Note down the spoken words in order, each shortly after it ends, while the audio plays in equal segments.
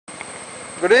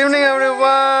Good evening,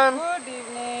 everyone. Good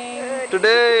evening.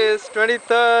 Today is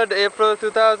 23rd April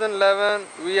 2011.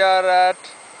 We are at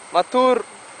Mathur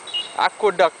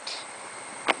Aqueduct.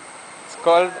 It's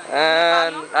called,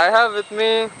 and I have with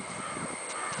me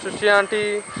Sushi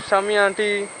auntie, Shami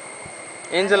auntie,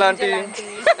 Angel auntie,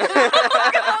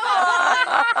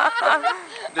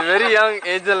 the very young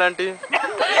Angel auntie.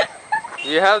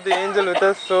 We have the angel with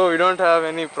us, so we don't have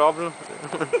any problem.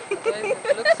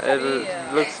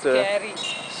 It looks very scary.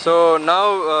 So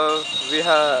now we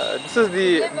have. This is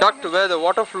the duct where the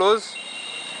water flows.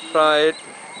 From it,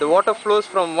 the water flows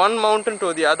from one mountain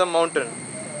to the other mountain.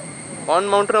 One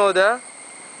mountain over there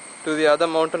to the other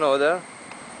mountain over there.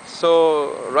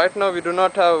 So right now we do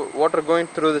not have water going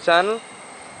through the channel.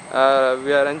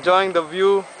 We are enjoying the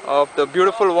view of the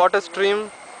beautiful water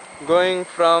stream going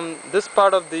from this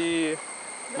part of the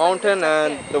mountain,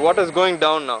 and the water is going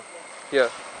down now here.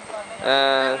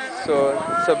 So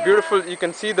it's a beautiful, you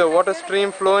can see the water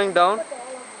stream flowing down,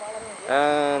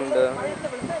 and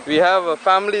we have a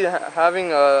family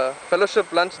having a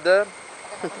fellowship lunch there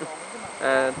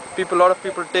and a lot of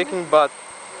people taking bath.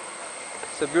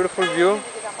 It's a beautiful view.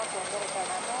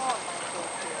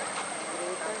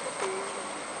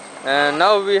 And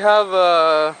now we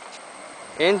have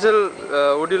Angel.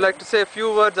 Would you like to say a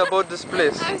few words about this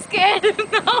place? I'm scared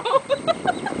now.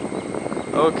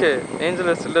 Okay, Angel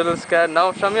is a little scared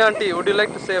now. Shami auntie, would you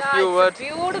like to say a few words?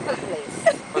 It's a beautiful place.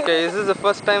 Okay, is this the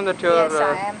first time that you're? Yes,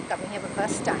 I am coming here for the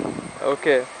first time.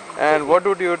 Okay, and what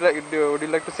would you like? Would you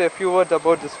like to say a few words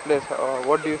about this place?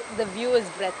 What do you? The view is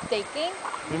breathtaking,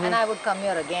 and I would come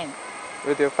here again.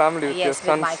 With your family, with your Yes, sons?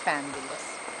 with my family.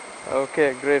 Yes.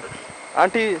 Okay, great.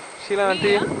 Auntie, Sheila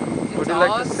auntie, would you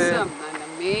like to say? Awesome and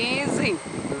amazing.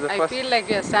 This is the I first. feel like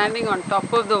we are standing on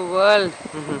top of the world,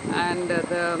 and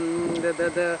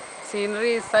the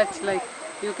scenery is such, like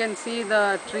you can see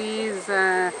the trees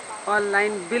all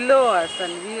lined below us,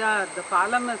 and the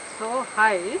column is so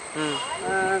high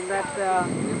that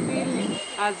you feel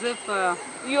as if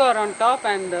you are on top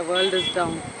and the world is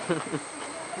down.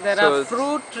 There are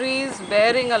fruit trees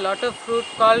bearing a lot of fruit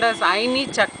called as Aini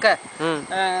Chakka.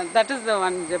 That is the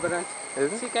one, Jabaraj.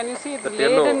 See, can you see it's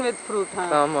laden with fruit?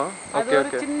 Okay,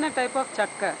 okay. Chinna type of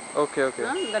chakka. Okay.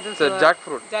 That is It's a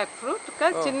jackfruit. Jackfruit.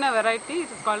 Chinna variety. It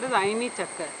is called as Aini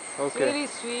Chakka. Okay. It's very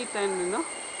sweet, and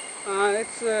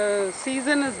its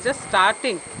season is just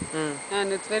starting,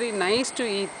 and it's very nice to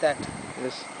eat that.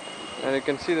 Yes, and you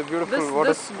can see the beautiful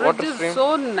This bridge water is stream.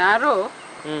 so narrow.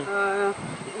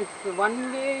 It's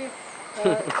one way.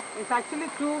 It's actually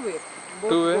two way.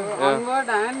 Two-way, yeah. Onward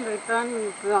and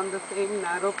return on the same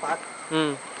narrow path.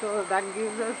 So that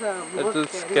gives us a more Little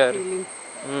scary scary. feeling.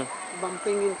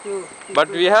 Bumping into people. But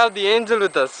we have the angel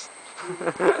with us. The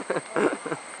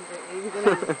angel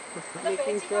is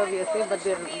making sure we are safe, but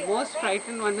the most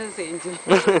frightened one is angel.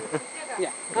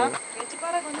 Yeah.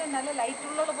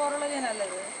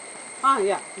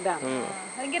 Yeah, dam.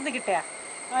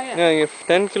 Yeah,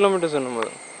 10 kilometers on the What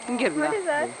is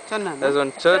that? There's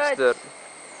one church there.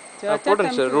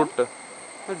 Important route.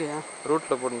 Oh dear. Route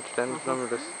 10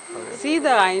 kilometers. See the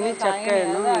Aini Chakka,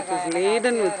 it is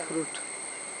laden with fruit.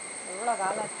 I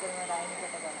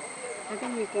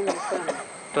think we can return.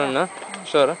 Turn, huh?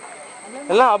 Sure.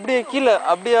 எல்லாம் அப்படியே கீழே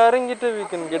அப்படியே இறங்கிட்டு we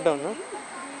can get down, no?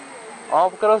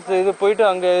 across இது போயிட்டு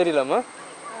அங்க ஏறிடலாமா?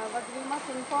 But we must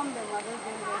inform them,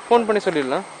 otherwise phone பண்ணி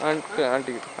சொல்லிடலாம்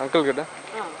ஆண்டி அங்கிள் கிட்ட.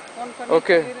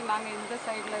 ஓகே. நாங்க இந்த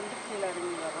சைடுல இருந்து கீழ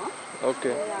இறங்கி வரோம்.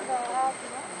 Okay.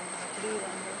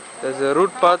 There's a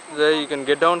route path where you can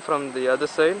get down from the other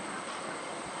side,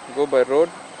 go by road,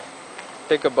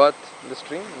 take a bath in the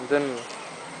stream, and then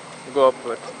go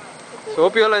upwards. So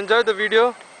hope you all enjoyed the video.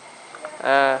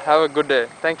 Have a good day.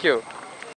 Thank you.